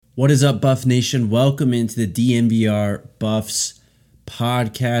What is up, Buff Nation? Welcome into the DNVR Buffs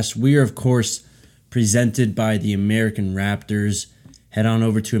podcast. We are, of course, presented by the American Raptors. Head on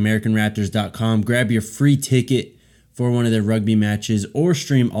over to AmericanRaptors.com. Grab your free ticket for one of their rugby matches or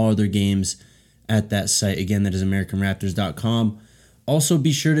stream all of their games at that site. Again, that is AmericanRaptors.com. Also,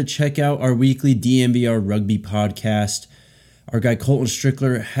 be sure to check out our weekly DNVR Rugby podcast. Our guy Colton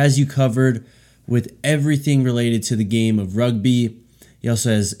Strickler has you covered with everything related to the game of rugby. He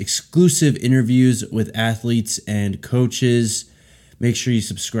also has exclusive interviews with athletes and coaches. Make sure you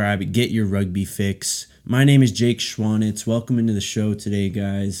subscribe, get your rugby fix. My name is Jake Schwanitz. Welcome into the show today,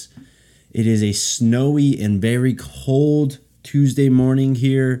 guys. It is a snowy and very cold Tuesday morning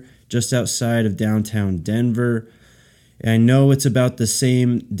here, just outside of downtown Denver. And I know it's about the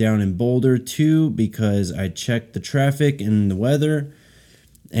same down in Boulder, too, because I checked the traffic and the weather.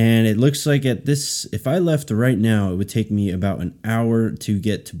 And it looks like if I left right now, it would take me about an hour to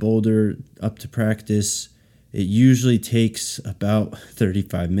get to Boulder up to practice. It usually takes about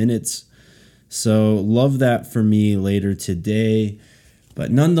 35 minutes. So love that for me later today.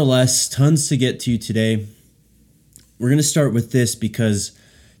 But nonetheless, tons to get to today. We're going to start with this because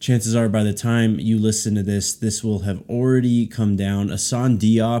chances are by the time you listen to this will have already come down. Assane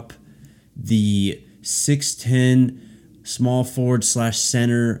Diop, the 6'10", small forward /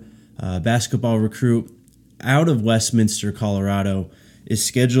 center basketball recruit out of Westminster, Colorado, is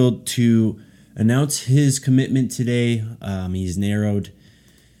scheduled to announce his commitment today. He's narrowed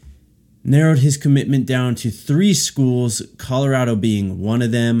his commitment down to 3 schools, Colorado being one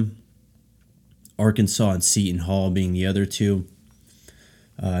of them, Arkansas and Seton Hall being the other 2.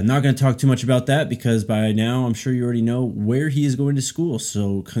 Not going to talk too much about that because by now I'm sure you already know where he is going to school.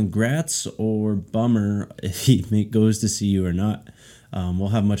 So congrats or bummer if he goes to CU or not. We'll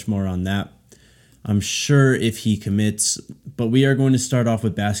have much more on that, I'm sure, if he commits. But we are going to start off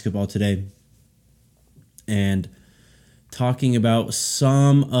with basketball today and talking about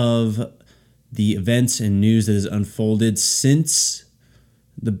some of the events and news that has unfolded since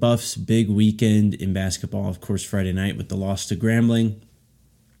the Buffs' big weekend in basketball. Of course, Friday night with the loss to Grambling.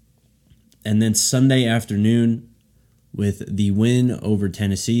 And then Sunday afternoon with the win over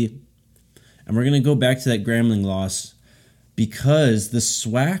Tennessee. And we're going to go back to that Grambling loss because the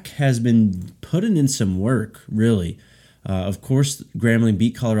SWAC has been putting in some work, really. Of course, Grambling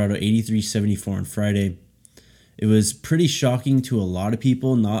beat Colorado 83-74 on Friday. It was pretty shocking to a lot of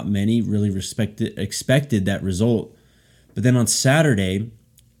people. Not many really expected that result. But then on Saturday,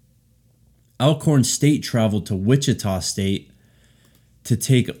 Alcorn State traveled to Wichita State to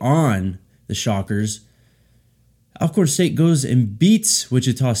take on the Shockers. Alcorn State goes and beats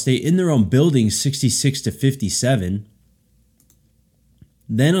Wichita State in their own building 66-57.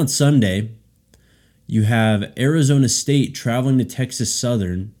 Then on Sunday, you have Arizona State traveling to Texas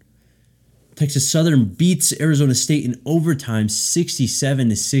Southern. Texas Southern beats Arizona State in overtime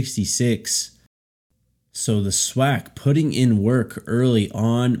 67-66. So the SWAC putting in work early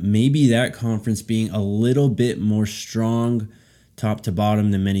on, maybe that conference being a little bit more strong top to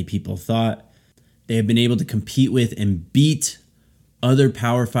bottom than many people thought. They have been able to compete with and beat other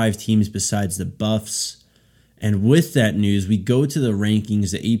Power 5 teams besides the Buffs. And with that news, we go to the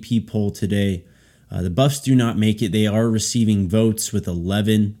rankings, the AP poll today. The Buffs do not make it. They are receiving votes with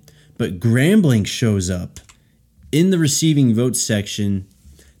 11. But Grambling shows up in the receiving votes section,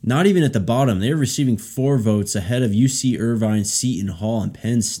 not even at the bottom. They're receiving 4 votes ahead of UC Irvine, Seton Hall, and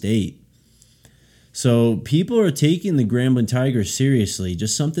Penn State. So people are taking the Grambling Tigers seriously.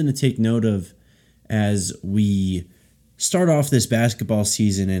 Just something to take note of as we start off this basketball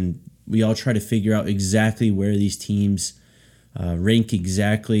season and we all try to figure out exactly where these teams rank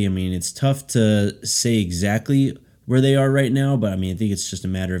exactly. I mean, it's tough to say exactly where they are right now, but I mean, I think it's just a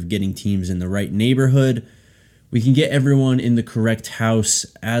matter of getting teams in the right neighborhood. We can get everyone in the correct house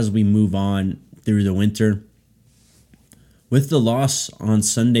as we move on through the winter. With the loss on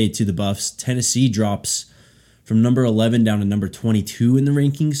Sunday to the Buffs, Tennessee drops from number 11 down to number 22 in the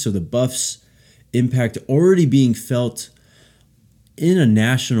rankings. So the Buffs' impact already being felt in a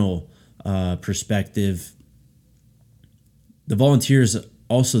national perspective. The Volunteers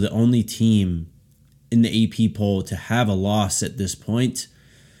also the only team in the AP poll to have a loss at this point.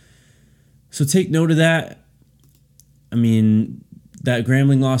 So take note of that. I mean, that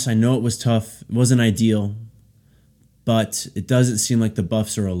Grambling loss, I know it was tough. It wasn't ideal. But it doesn't seem like the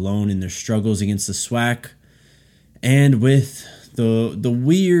Buffs are alone in their struggles against the SWAC. And with the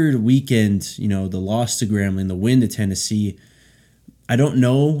weird weekend, the loss to Grambling, the win to Tennessee, I don't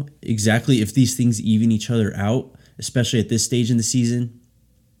know exactly if these things even each other out, especially at this stage in the season.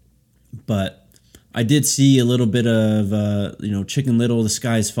 But I did see a little bit of, Chicken Little, the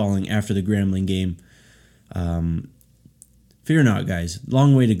sky's falling after the Grambling game. Fear not, guys.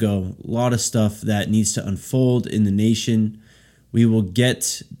 Long way to go. A lot of stuff that needs to unfold in the nation. We will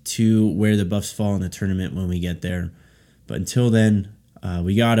get to where the Buffs fall in the tournament when we get there. But until then,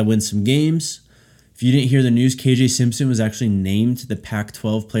 we got to win some games. If you didn't hear the news, KJ Simpson was actually named the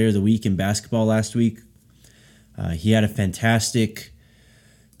Pac-12 Player of the Week in basketball last week. He had a fantastic,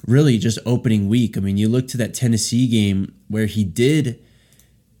 really just opening week. I mean, you look to that Tennessee game where he did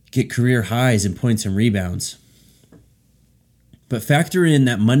get career highs in points and rebounds. But factor in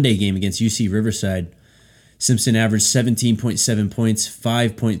that Monday game against UC Riverside. Simpson averaged 17.7 points,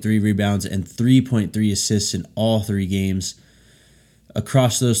 5.3 rebounds, and 3.3 assists in all 3 games.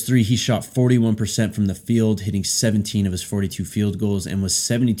 Across those 3, he shot 41% from the field, hitting 17 of his 42 field goals, and was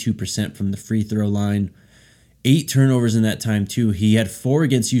 72% from the free throw line. 8 turnovers in that time, too. He had 4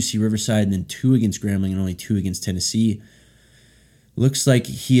 against UC Riverside and then 2 against Grambling and only 2 against Tennessee. Looks like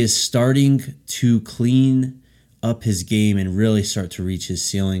he is starting to clean up his game and really start to reach his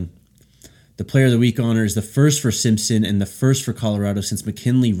ceiling. The Player of the Week honor is the first for Simpson and the first for Colorado since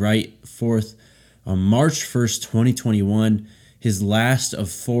McKinley Wright fourth on March 1st, 2021, his last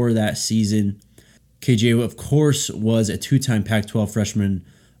of 4 that season. KJ, of course, was a 2-time Pac-12 Freshman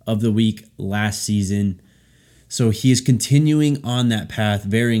of the Week last season. So he is continuing on that path.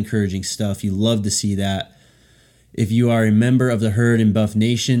 Very encouraging stuff. You love to see that. If you are a member of the Herd and Buff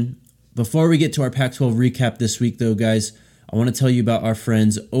Nation, before we get to our Pac-12 recap this week, though, guys, I want to tell you about our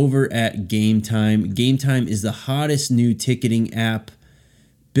friends over at Game Time. Game Time is the hottest new ticketing app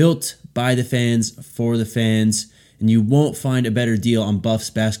built by the fans for the fans, and you won't find a better deal on Buffs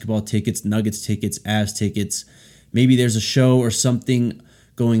basketball tickets, Nuggets tickets, Avs tickets. Maybe there's a show or something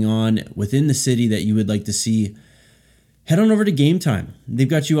going on within the city that you would like to see. Head on over to Game Time. They've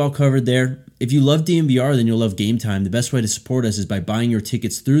got you all covered there. If you love DNVR, then you'll love Game Time. The best way to support us is by buying your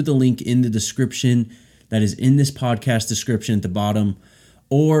tickets through the link in the description that is in this podcast description at the bottom.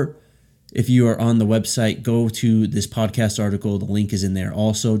 Or if you are on the website, go to this podcast article. The link is in there.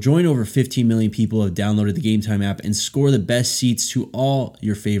 Also, join over 15 million people who have downloaded the Game Time app and score the best seats to all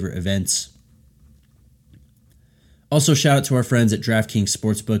your favorite events. Also, shout out to our friends at DraftKings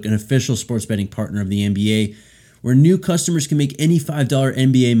Sportsbook, an official sports betting partner of the NBA, where new customers can make any $5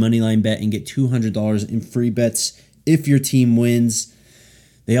 NBA moneyline bet and get $200 in free bets if your team wins.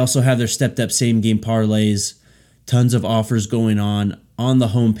 They also have their stepped-up same-game parlays. Tons of offers going on the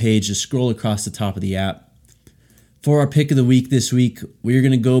homepage. Just scroll across the top of the app. For our pick of the week this week, we're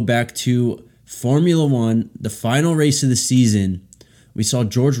going to go back to Formula One, the final race of the season. We saw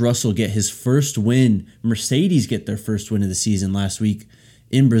George Russell get his first win. Mercedes get their first win of the season last week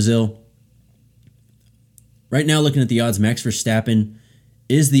in Brazil. Right now, looking at the odds, Max Verstappen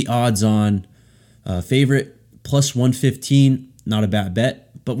is the odds-on favorite, plus 115. Not a bad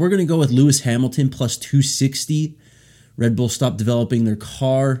bet, but we're going to go with Lewis Hamilton, plus 260. Red Bull stopped developing their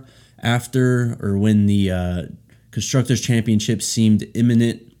car when the Constructors' Championship seemed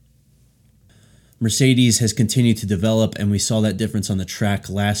imminent. Mercedes has continued to develop, and we saw that difference on the track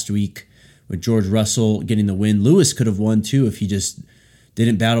last week with George Russell getting the win. Lewis could have won, too, if he just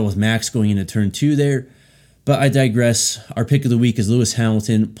didn't battle with Max going into turn 2 there. But I digress. Our pick of the week is Lewis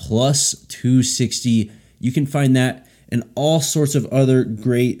Hamilton, plus 260. You can find that and all sorts of other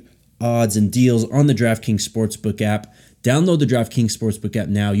great odds and deals on the DraftKings Sportsbook app. Download the DraftKings Sportsbook app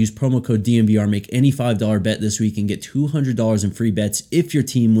now. Use promo code DNVR. Make any $5 bet this week and get $200 in free bets if your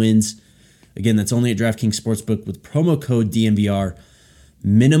team wins. Again, that's only at DraftKings Sportsbook with promo code DNVR.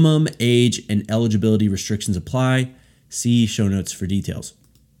 Minimum age and eligibility restrictions apply. See show notes for details.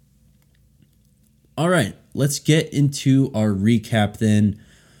 All right, let's get into our recap then.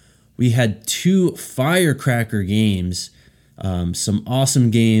 We had 2 firecracker games, some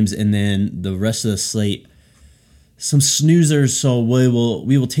awesome games, and then the rest of the slate, some snoozers. So we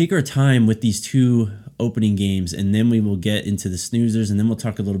will take our time with these 2 opening games, and then we will get into the snoozers, and then we'll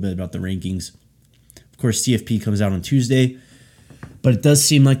talk a little bit about the rankings. Of course, CFP comes out on Tuesday, but it does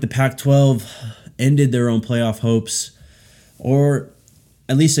seem like the Pac-12 ended their own playoff hopes, or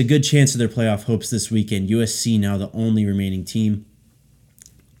at least a good chance of their playoff hopes this weekend. USC now the only remaining team.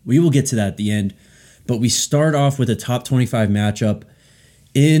 We will get to that at the end, but we start off with a top 25 matchup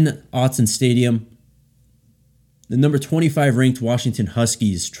in Autzen Stadium. The number 25 ranked Washington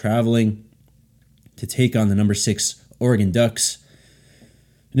Huskies traveling to take on the number 6 Oregon Ducks.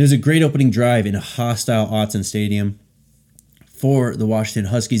 And it was a great opening drive in a hostile Autzen Stadium for the Washington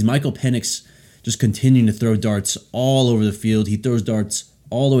Huskies. Michael Penix just continuing to throw darts all over the field. He throws darts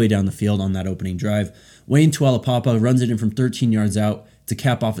all the way down the field on that opening drive. Wayne Tualapapa runs it in from 13 yards out to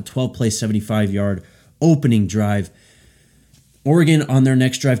cap off a 12-play, 75-yard opening drive. Oregon on their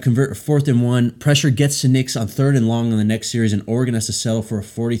next drive convert a 4th and 1. Pressure gets to Nix on 3rd and long on the next series, and Oregon has to settle for a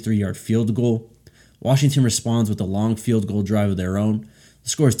 43-yard field goal. Washington responds with a long field goal drive of their own. The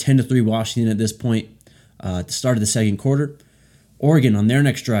score is 10-3 Washington at this point at the start of the second quarter. Oregon on their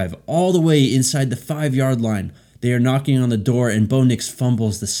next drive, all the way inside the 5-yard line. They are knocking on the door, and Bo Nix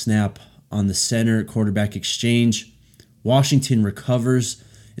fumbles the snap on the center quarterback exchange. Washington recovers.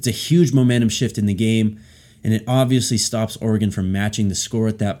 It's a huge momentum shift in the game, and it obviously stops Oregon from matching the score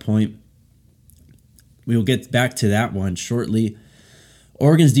at that point. We will get back to that one shortly.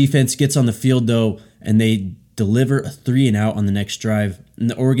 Oregon's defense gets on the field, though, and they deliver a 3-and-out on the next drive. And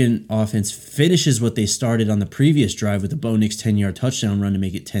the Oregon offense finishes what they started on the previous drive with a Bo Nix 10-yard touchdown run to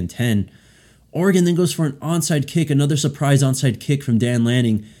make it 10-10. Oregon then goes for an onside kick, another surprise onside kick from Dan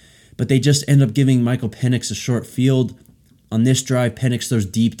Lanning, but they just end up giving Michael Penix a short field. On this drive, Penix throws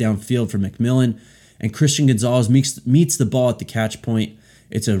deep downfield for McMillan, and Christian Gonzalez meets the ball at the catch point.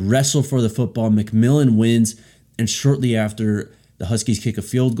 It's a wrestle for the football. McMillan wins, and shortly after, the Huskies kick a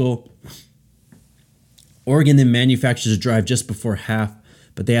field goal. Oregon then manufactures a drive just before half,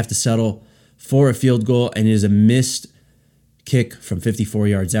 but they have to settle for a field goal, and it is a missed kick from 54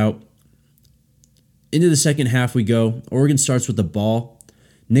 yards out. Into the second half we go. Oregon starts with the ball.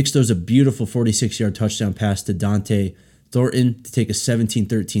 Nix throws a beautiful 46-yard touchdown pass to Dante Thornton to take a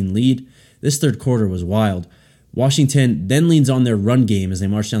 17-13 lead. This third quarter was wild. Washington then leans on their run game as they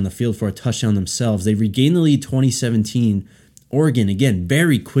march down the field for a touchdown themselves. They regain the lead 20-17. Oregon, again,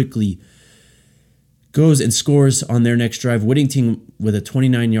 very quickly goes and scores on their next drive. Whittington with a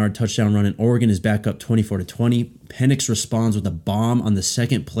 29-yard touchdown run, and Oregon is back up 24-20. Penix responds with a bomb on the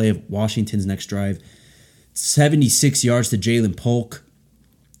second play of Washington's next drive. 76 yards to Jalen Polk.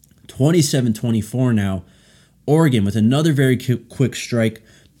 27-24 now. Oregon with another very quick strike.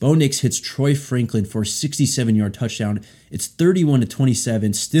 Bo Nix hits Troy Franklin for a 67-yard touchdown. It's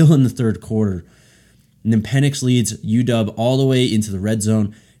 31-27, still in the third quarter. And then Penix leads UW all the way into the red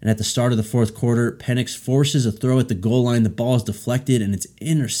zone. And at the start of the fourth quarter, Penix forces a throw at the goal line. The ball is deflected and it's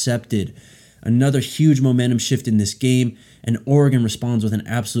intercepted. Another huge momentum shift in this game. And Oregon responds with an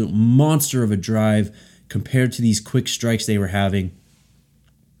absolute monster of a drive compared to these quick strikes they were having.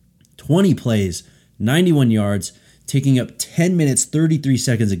 20 plays, 91 yards, taking up 10 minutes, 33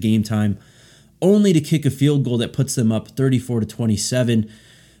 seconds of game time, only to kick a field goal that puts them up 34-27.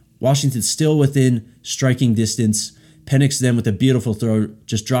 Washington still within striking distance. Penix then with a beautiful throw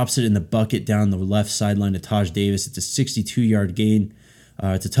just drops it in the bucket down the left sideline to Taj Davis. It's a 62-yard gain.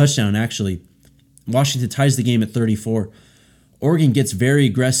 It's a touchdown, actually. Washington ties the game at 34. Oregon gets very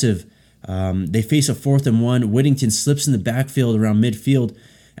aggressive. They face a 4th and 1. Whittington slips in the backfield around midfield,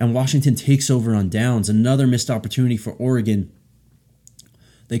 and Washington takes over on downs. Another missed opportunity for Oregon.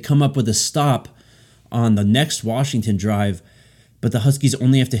 They come up with a stop on the next Washington drive, but the Huskies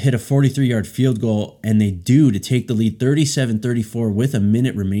only have to hit a 43-yard field goal, and they do to take the lead 37-34 with a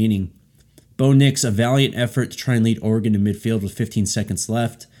minute remaining. Bo Nix, a valiant effort to try and lead Oregon to midfield with 15 seconds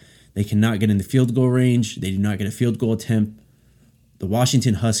left. They cannot get in the field goal range. They do not get a field goal attempt. The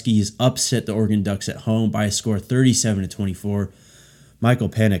Washington Huskies upset the Oregon Ducks at home by a score of 37-24. Michael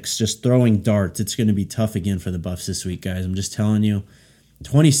Penix just throwing darts. It's going to be tough again for the Buffs this week, guys. I'm just telling you.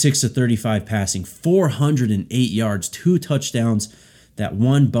 26-35 passing, 408 yards, 2 touchdowns, that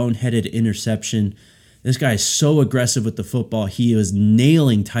one boneheaded interception. This guy is so aggressive with the football. He is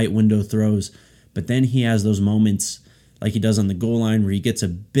nailing tight window throws, but then he has those moments like he does on the goal line where he gets a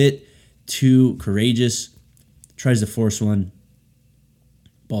bit too courageous, tries to force one,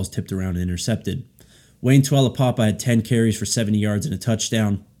 ball's tipped around and intercepted. Wayne Tualapapa had 10 carries for 70 yards and a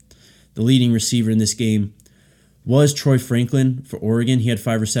touchdown. The leading receiver in this game was Troy Franklin for Oregon. He had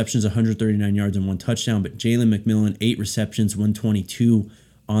 5 receptions, 139 yards, and 1 touchdown. But Jalen McMillan, 8 receptions, 122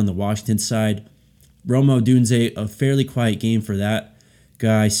 on the Washington side. Rome Odunze, a fairly quiet game for that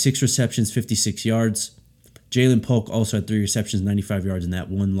guy. 6 receptions, 56 yards. Jalen Polk also had 3 receptions, 95 yards, and that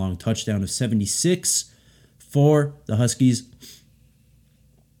 1 long touchdown of 76 for the Huskies.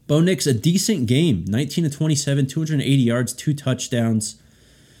 Bo Nix, a decent game. 19-27, 280 yards, 2 touchdowns.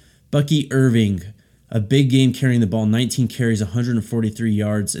 Bucky Irving, a big game carrying the ball, 19 carries, 143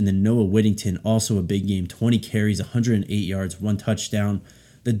 yards. And then Noah Whittington, also a big game, 20 carries, 108 yards, 1 touchdown.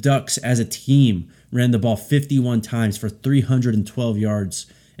 The Ducks, as a team, ran the ball 51 times for 312 yards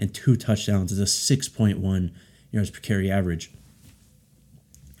and 2 touchdowns. It's a 6.1 yards per carry average.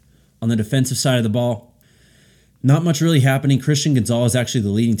 On the defensive side of the ball, not much really happening. Christian Gonzalez, actually the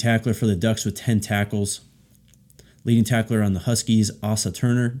leading tackler for the Ducks with 10 tackles. Leading tackler on the Huskies, Asa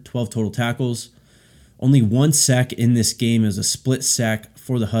Turner, 12 total tackles. Only one sack in this game. It was a split sack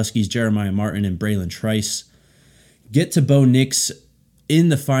for the Huskies, Jeremiah Martin and Braylon Trice. Get to Bo Nix in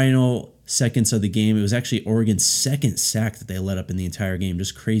the final seconds of the game. It was actually Oregon's second sack that they let up in the entire game.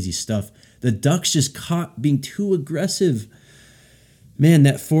 Just crazy stuff. The Ducks just caught being too aggressive. Man,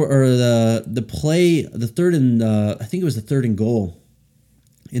 the third and I think it was the third and goal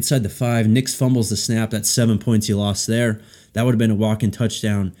inside the 5. Nix fumbles the snap. That's 7 points he lost there. That would have been a walk-in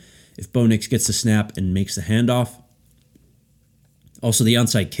touchdown if Bo Nix gets the snap and makes the handoff. Also, the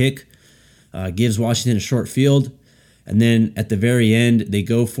onside kick gives Washington a short field. And then at the very end, they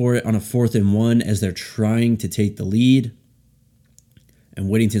go for it on a 4th and 1 as they're trying to take the lead. And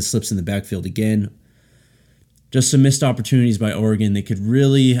Whittington slips in the backfield again. Just some missed opportunities by Oregon. They could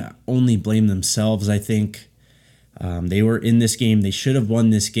really only blame themselves, I think. They were in this game. They should have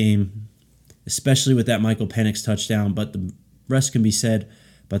won this game, especially with that Michael Penix touchdown. But the rest can be said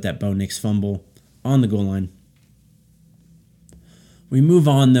about that Bo Nix fumble on the goal line. We move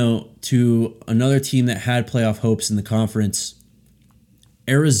on, though, to another team that had playoff hopes in the conference.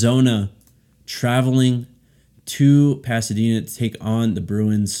 Arizona traveling to Pasadena to take on the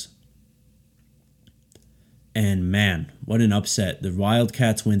Bruins. And man, what an upset. The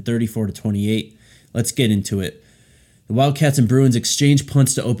Wildcats win 34-28. Let's get into it. The Wildcats and Bruins exchange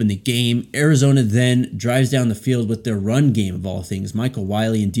punts to open the game. Arizona then drives down the field with their run game of all things. Michael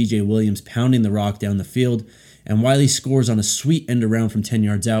Wiley and DJ Williams pounding the rock down the field. And Wiley scores on a sweet end around from 10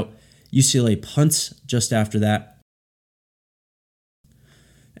 yards out. UCLA punts just after that.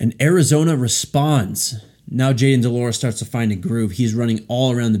 And Arizona responds. Now Jayden de Laura starts to find a groove. He's running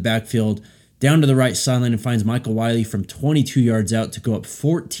all around the backfield, down to the right sideline, and finds Michael Wiley from 22 yards out to go up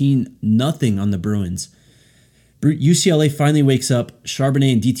 14-0 on the Bruins. UCLA finally wakes up.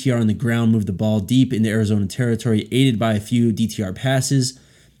 Charbonnet and DTR on the ground move the ball deep into Arizona territory, aided by a few DTR passes.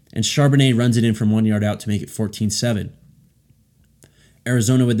 And Charbonnet runs it in from 1 yard out to make it 14-7.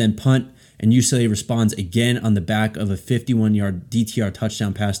 Arizona would then punt, and UCLA responds again on the back of a 51-yard DTR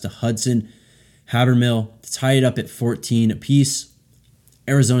touchdown pass to Hudson Habermill to tie it up at 14 apiece.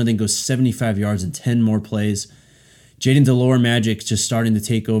 Arizona then goes 75 yards in 10 more plays. Jayden de Laura Magic just starting to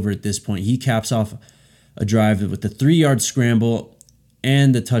take over at this point. He caps off a drive with the 3-yard scramble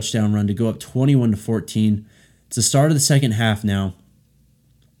and the touchdown run to go up 21-14. It's the start of the second half now.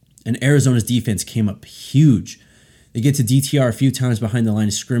 And Arizona's defense came up huge. They get to DTR a few times behind the line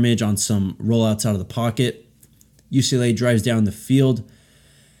of scrimmage on some rollouts out of the pocket. UCLA drives down the field,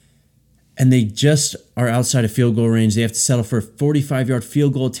 and they just are outside of field goal range. They have to settle for a 45-yard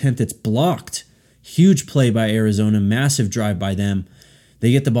field goal attempt that's blocked. Huge play by Arizona, massive drive by them.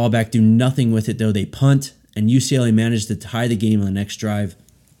 They get the ball back, do nothing with it, though. They punt, and UCLA managed to tie the game on the next drive.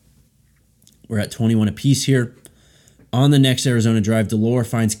 We're at 21 apiece here. On the next Arizona drive, de Laura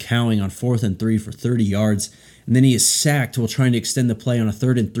finds Cowing on 4th and 3 for 30 yards, and then he is sacked while trying to extend the play on a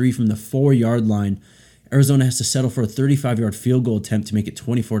 3rd and 3 from the 4-yard line. Arizona has to settle for a 35-yard field goal attempt to make it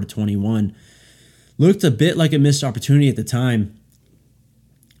 24-21. Looked a bit like a missed opportunity at the time,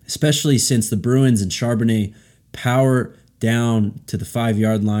 especially since the Bruins and Charbonnet power down to the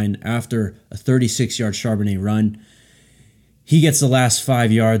 5-yard line after a 36-yard Charbonnet run. He gets the last 5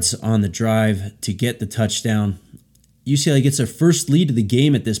 yards on the drive to get the touchdown. UCLA gets their first lead of the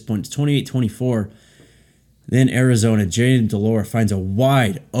game at this point. It's 28-24. Then Arizona, Jayden de Laura finds a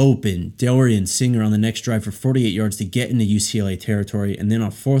wide open Dorian Singer on the next drive for 48 yards to get into UCLA territory. And then on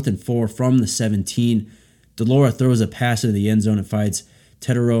 4th and 4 from the 17, de Laura throws a pass into the end zone and finds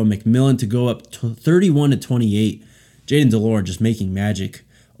Teteroa McMillan to go up 31-28. Jayden de Laura just making magic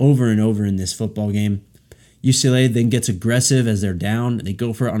over and over in this football game. UCLA then gets aggressive as they're down. They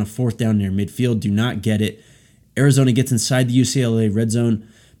go for it on a 4th down near midfield, do not get it. Arizona gets inside the UCLA red zone,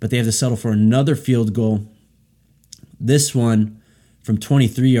 but they have to settle for another field goal. This one from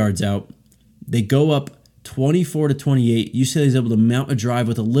 23 yards out. They go up 24-28. UCLA is able to mount a drive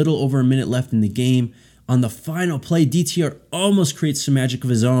with a little over a minute left in the game. On the final play, DTR almost creates some magic of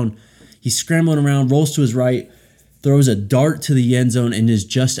his own. He's scrambling around, rolls to his right, throws a dart to the end zone, and is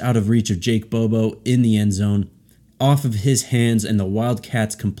just out of reach of Jake Bobo in the end zone. Off of his hands, and the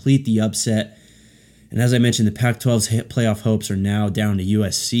Wildcats complete the upset. And as I mentioned, the Pac-12's playoff hopes are now down to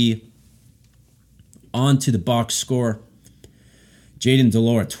USC. On to the box score. Jayden de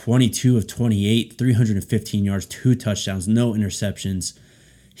Laura, 22 of 28, 315 yards, 2 touchdowns, no interceptions.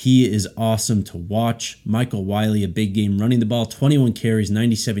 He is awesome to watch. Michael Wiley, a big game running the ball, 21 carries,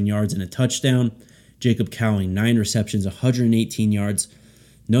 97 yards, and a touchdown. Jacob Cowing, 9 receptions, 118 yards,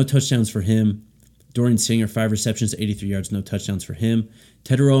 no touchdowns for him. Dorian Singer, 5 receptions, 83 yards, no touchdowns for him.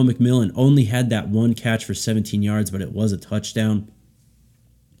 Teteroa McMillan only had that one catch for 17 yards, but it was a touchdown.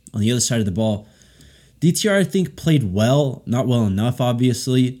 On the other side of the ball, DTR, I think, played well, not well enough,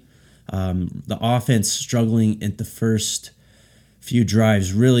 obviously. The offense struggling at the first few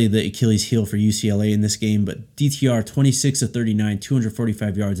drives, really the Achilles heel for UCLA in this game. But DTR, 26 of 39,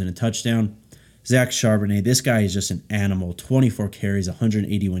 245 yards and a touchdown. Zach Charbonnet, this guy is just an animal. 24 carries,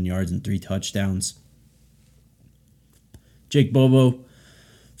 181 yards and 3 touchdowns. Jake Bobo,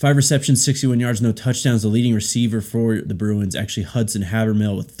 5 receptions, 61 yards, no touchdowns. The leading receiver for the Bruins, actually Hudson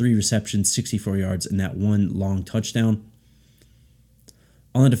Habermill, with 3 receptions, 64 yards, and that 1 long touchdown.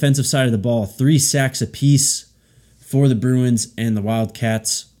 On the defensive side of the ball, 3 sacks apiece for the Bruins and the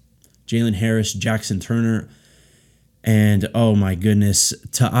Wildcats. Jalen Harris, Jackson Turner, and oh my goodness,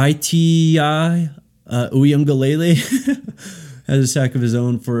 Ta'ai Uyunglele has a sack of his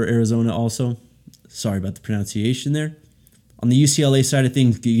own for Arizona also. Sorry about the pronunciation there. On the UCLA side of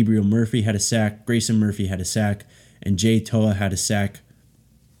things, Gabriel Murphy had a sack, Grayson Murphy had a sack, and Jay Toa had a sack.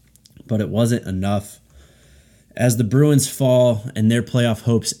 But it wasn't enough. As the Bruins fall and their playoff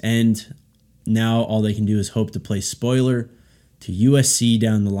hopes end, now all they can do is hope to play spoiler to USC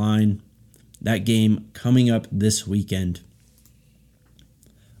down the line. That game coming up this weekend.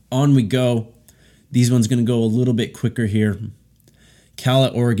 On we go. These ones going to go a little bit quicker here. Cal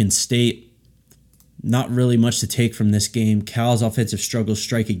at Oregon State. Not really much to take from this game. Cal's offensive struggles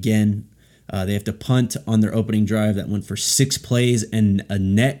strike again. They have to punt on their opening drive that went for 6 plays and a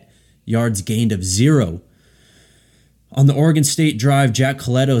net yards gained of 0. On the Oregon State drive, Jack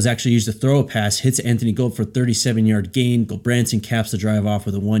Coletto has actually used a throw pass, hits Anthony Gold for a 37-yard gain. Gulbranson caps the drive off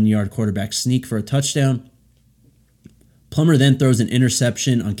with a 1-yard quarterback sneak for a touchdown. Plummer then throws an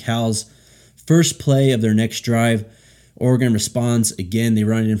interception on Cal's first play of their next drive. Oregon responds. Again, they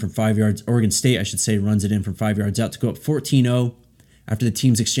run it in from 5 yards. Oregon State, I should say, runs it in from 5 yards out to go up 14-0. After the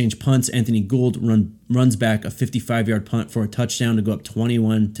teams exchange punts, Anthony Gould runs back a 55-yard punt for a touchdown to go up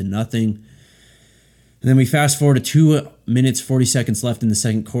 21-0. And then we fast forward to 2 minutes, 40 seconds left in the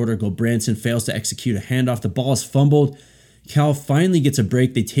second quarter. Gulbranson fails to execute a handoff. The ball is fumbled. Cal finally gets a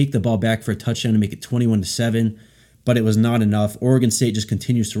break. They take the ball back for a touchdown to make it 21-7, but it was not enough. Oregon State just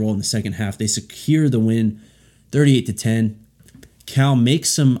continues to roll in the second half. They secure the win, 38-10. Cal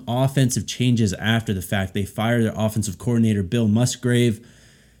makes some offensive changes after the fact. They fire their offensive coordinator, Bill Musgrave.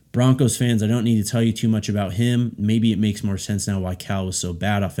 Broncos fans, I don't need to tell you too much about him. Maybe it makes more sense now why Cal was so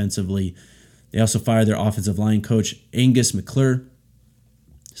bad offensively. They also fire their offensive line coach, Angus McClure.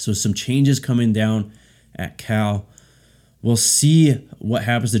 So some changes coming down at Cal. We'll see what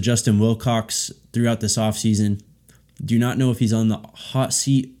happens to Justin Wilcox throughout this offseason. Do not know if he's on the hot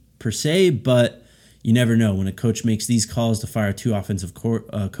seat per se, but you never know. When a coach makes these calls to fire 2 offensive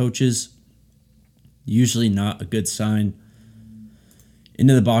coaches, usually not a good sign.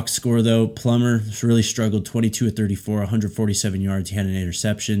 Into the box score, though, Plummer really struggled, 22 of 34, 147 yards. He had an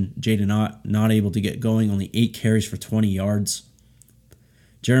interception. Jaden Ott not able to get going, only 8 carries for 20 yards.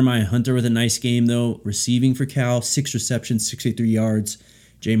 Jeremiah Hunter with a nice game, though, receiving for Cal, 6 receptions, 63 yards.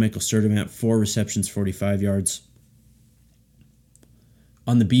 J. Michael Sturdivant, 4 receptions, 45 yards.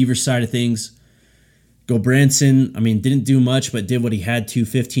 On the Beavers side of things, Gulbranson, didn't do much, but did what he had to,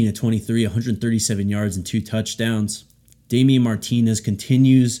 15 of 23, 137 yards and 2 touchdowns. Damian Martinez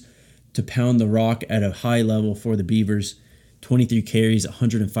continues to pound the rock at a high level for the Beavers. 23 carries,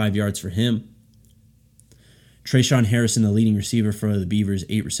 105 yards for him. Trayshawn Harrison, the leading receiver for the Beavers,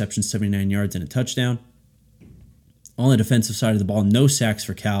 8 receptions, 79 yards, and a touchdown. On the defensive side of the ball, no sacks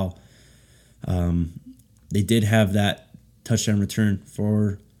for Cal. They did have that touchdown return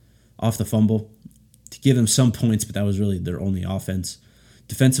off the fumble to give them some points, but that was really their only offense.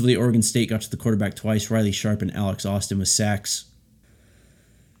 Defensively, Oregon State got to the quarterback twice. Riley Sharp and Alex Austin with sacks.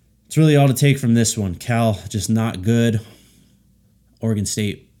 It's really all to take from this one. Cal, just not good. Oregon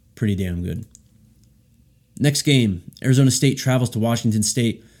State, pretty damn good. Next game, Arizona State travels to Washington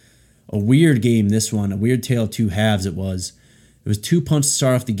State. A weird game, this one. A weird tale of 2 halves it was. It was 2 punts to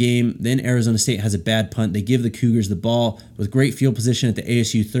start off the game. Then Arizona State has a bad punt. They give the Cougars the ball with great field position at the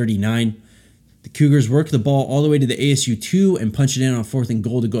ASU 39. The Cougars work the ball all the way to the ASU 2 and punch it in on 4th and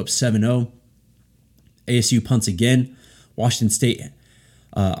goal to go up 7-0. ASU punts again. Washington State,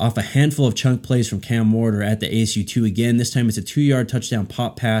 off a handful of chunk plays from Cam Ward, are at the ASU 2 again. This time it's a 2-yard touchdown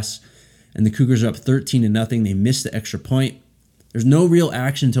pop pass, and the Cougars are up 13-0. They miss the extra point. There's no real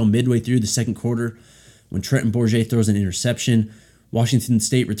action until midway through the second quarter when Trenton Bourget throws an interception. Washington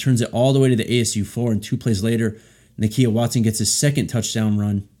State returns it all the way to the ASU 4, and 2 plays later, Nakia Watson gets his second touchdown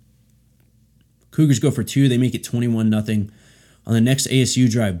run. Cougars go for 2. They make it 21-0. On the next ASU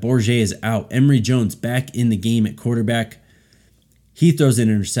drive, Bourget is out. Emory Jones back in the game at quarterback. He throws an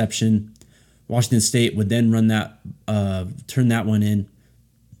interception. Washington State would then turn that one in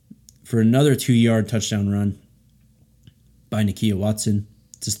for another 2-yard touchdown run by Nakia Watson.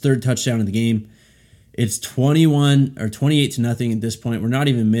 It's his third touchdown of the game. It's 28-0 at this point. We're not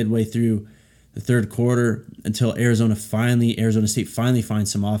even midway through the third quarter until Arizona State finally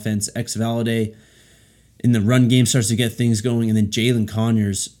finds some offense. Valade in the run game starts to get things going, and then Jalen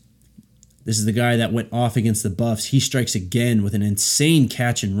Conyers, this is the guy that went off against the Buffs. He strikes again with an insane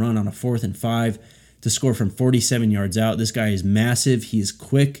catch and run on a 4th and 5 to score from 47 yards out. This guy is massive. He is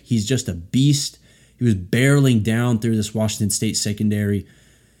quick. He's just a beast. He was barreling down through this Washington State secondary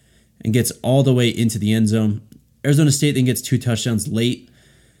and gets all the way into the end zone. Arizona State then gets 2 touchdowns late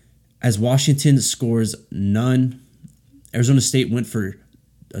as Washington scores none. Arizona State went for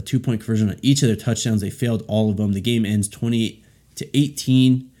a 2-point conversion on each of their touchdowns. They failed all of them. The game ends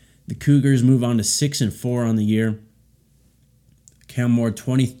 28-18. The Cougars move on to 6-4 on the year. Cam Moore,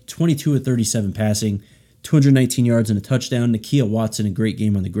 22 of 37 passing, 219 yards and a touchdown. Nakia Watson, a great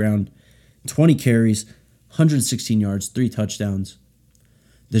game on the ground. 20 carries, 116 yards, 3 touchdowns.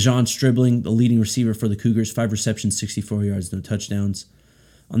 Dejon Stribling, the leading receiver for the Cougars, 5 receptions, 64 yards, no touchdowns.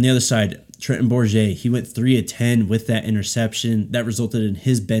 On the other side, Trenton Bourget, he went 3 of 10 with that interception. That resulted in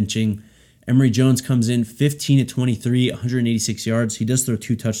his benching. Emory Jones comes in 15 of 23, 186 yards. He does throw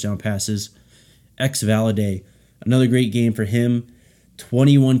 2 touchdown passes. Valade, another great game for him.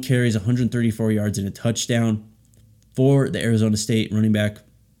 21 carries, 134 yards, and a touchdown for the Arizona State running back.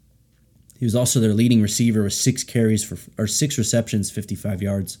 He was also their leading receiver with 6 receptions, 55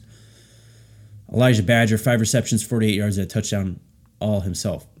 yards. Elijah Badger, 5 receptions, 48 yards, and a touchdown all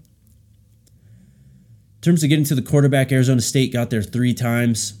himself. In terms of getting to the quarterback, Arizona State got there 3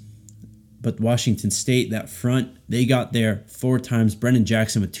 times. But Washington State, that front, they got there 4 times. Brennan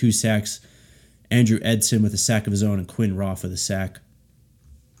Jackson with 2 sacks. Andrew Edson with a sack of his own, and Quinn Roth with a sack.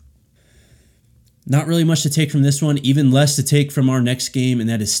 Not really much to take from this one, even less to take from our next game, and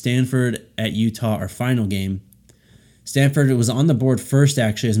that is Stanford at Utah, our final game. Stanford was on the board first,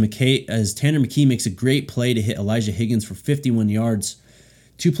 actually, as Tanner McKee makes a great play to hit Elijah Higgins for 51 yards.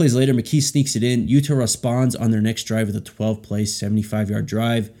 2 plays later, McKee sneaks it in. Utah responds on their next drive with a 12-play, 75-yard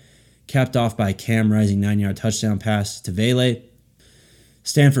drive, capped off by a Cam Rising 9-yard touchdown pass to Vele.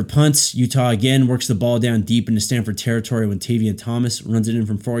 Stanford punts. Utah again works the ball down deep into Stanford territory when Tavian Thomas runs it in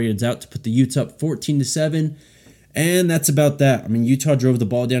from 4 yards out to put the Utes up 14-7. And that's about that. I mean, Utah drove the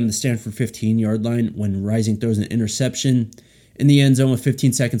ball down to the Stanford 15-yard line when Rising throws an interception in the end zone with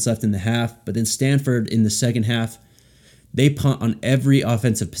 15 seconds left in the half. But then Stanford in the second half, they punt on every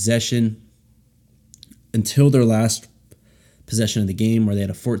offensive possession until their last possession of the game, where they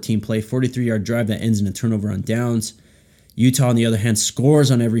had a 14-play, 43-yard drive that ends in a turnover on downs. Utah, on the other hand, scores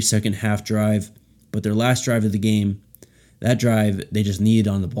on every second half drive, but their last drive of the game, that drive, they just needed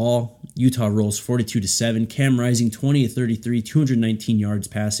on the ball. Utah rolls 42-7. Cam Rising, 20 of 33, 219 yards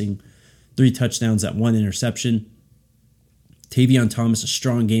passing, 3 touchdowns, that 1 interception. Tavion Thomas, a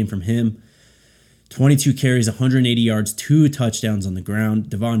strong game from him. 22 carries, 180 yards, 2 touchdowns on the ground.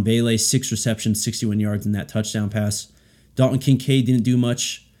 Devon Bailey, 6 receptions, 61 yards in that touchdown pass. Dalton Kincaid didn't do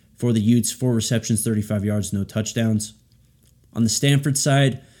much for the Utes, 4 receptions, 35 yards, no touchdowns. On the Stanford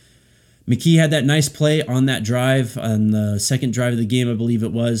side, McKee had that nice play on that drive, on the second drive of the game, I believe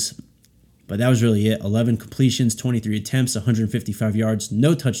it was. But that was really it. 11 completions, 23 attempts, 155 yards,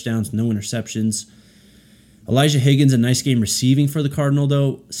 no touchdowns, no interceptions. Elijah Higgins, a nice game receiving for the Cardinal,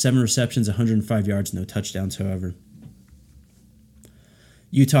 though. 7 receptions, 105 yards, no touchdowns, however.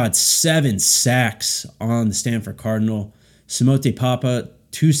 Utah had 7 sacks on the Stanford Cardinal. Samote Papa,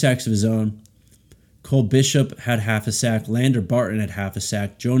 2 sacks of his own. Cole Bishop had half a sack. Lander Barton had half a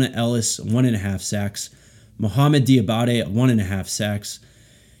sack. Jonah Ellis, 1.5 sacks. Mohamed Diabate, 1.5 sacks.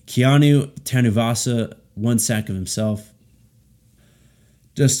 Keanu Tanuvasa, 1 sack of himself.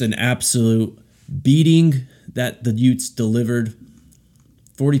 Just an absolute beating that the Utes delivered.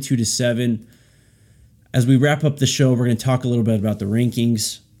 42-7. As we wrap up the show, we're going to talk a little bit about the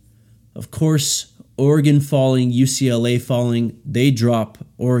rankings. Of course, Oregon falling, UCLA falling. They drop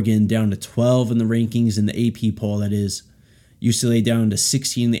Oregon down to 12 in the rankings in the AP poll, that is. UCLA down to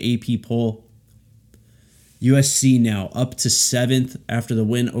 16 in the AP poll. USC now up to 7th after the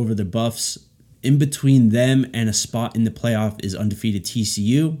win over the Buffs. In between them and a spot in the playoff is undefeated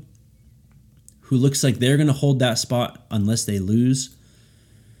TCU, who looks like they're going to hold that spot unless they lose.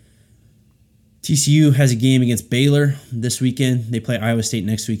 TCU has a game against Baylor this weekend. They play Iowa State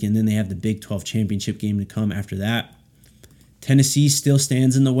next weekend. Then they have the Big 12 championship game to come after that. Tennessee still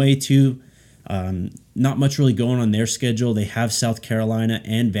stands in the way, too. Not much really going on their schedule. They have South Carolina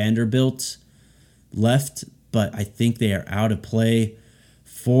and Vanderbilt left, but I think they are out of play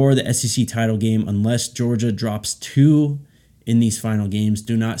for the SEC title game unless Georgia drops 2 in these final games.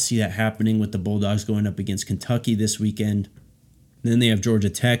 Do not see that happening with the Bulldogs going up against Kentucky this weekend. Then they have Georgia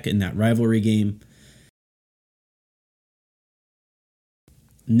Tech in that rivalry game.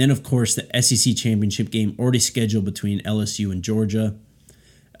 And then, of course, the SEC championship game already scheduled between LSU and Georgia.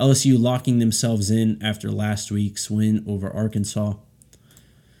 LSU locking themselves in after last week's win over Arkansas.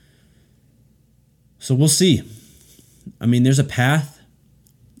 So we'll see. I mean, there's a path.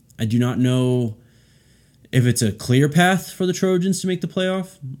 I do not know if it's a clear path for the Trojans to make the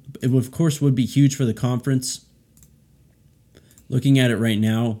playoff. It, of course, would be huge for the conference. Looking at it right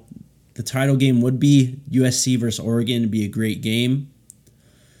now, the title game would be USC versus Oregon. It'd be a great game.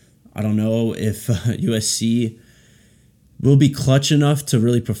 I don't know if USC will be clutch enough to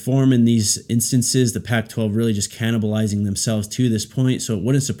really perform in these instances. The Pac-12 really just cannibalizing themselves to this point, so it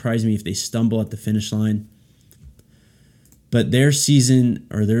wouldn't surprise me if they stumble at the finish line. But their season,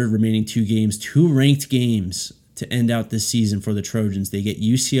 or their remaining 2 games, 2 ranked games to end out this season for the Trojans. They get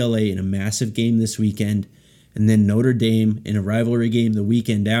UCLA in a massive game this weekend, and then Notre Dame in a rivalry game the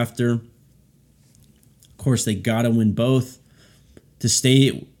weekend after. Of course, they got to win both to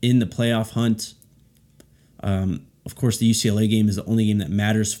stay in the playoff hunt. Of course, the UCLA game is the only game that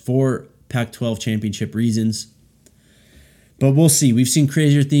matters for Pac-12 championship reasons. But we'll see. We've seen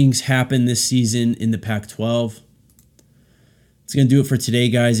crazier things happen this season in the Pac-12. That's going to do it for today,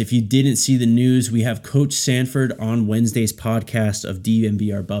 guys. If you didn't see the news, we have Coach Sanford on Wednesday's podcast of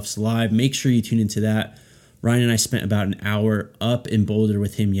DNVR Buffs Live. Make sure you tune into that. Ryan and I spent about an hour up in Boulder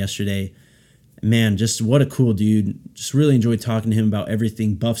with him yesterday. Man, just what a cool dude. Just really enjoyed talking to him about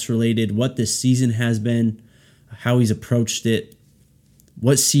everything Buffs related, what this season has been, how he's approached it,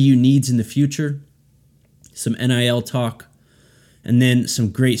 what CU needs in the future, some NIL talk, and then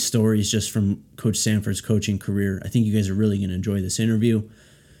some great stories just from Coach Sanford's coaching career. I think you guys are really going to enjoy this interview.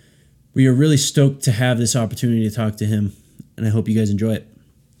 We are really stoked to have this opportunity to talk to him, and I hope you guys enjoy it.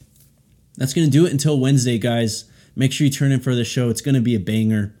 That's going to do it until Wednesday, guys. Make sure you turn in for the show. It's going to be a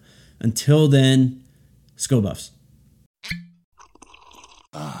banger. Until then, Go Buffs.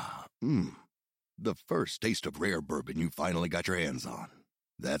 The first taste of rare bourbon you finally got your hands on.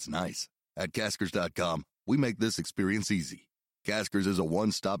 That's nice. At Caskers.com, we make this experience easy. Caskers is a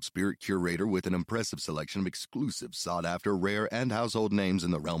one-stop spirit curator with an impressive selection of exclusive, sought-after, rare, and household names in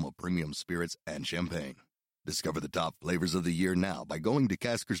the realm of premium spirits and champagne. Discover the top flavors of the year now by going to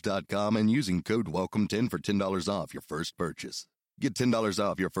Caskers.com and using code WELCOME10 for $10 off your first purchase. Get $10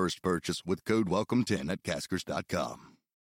 off your first purchase with code WELCOME10 at Caskers.com.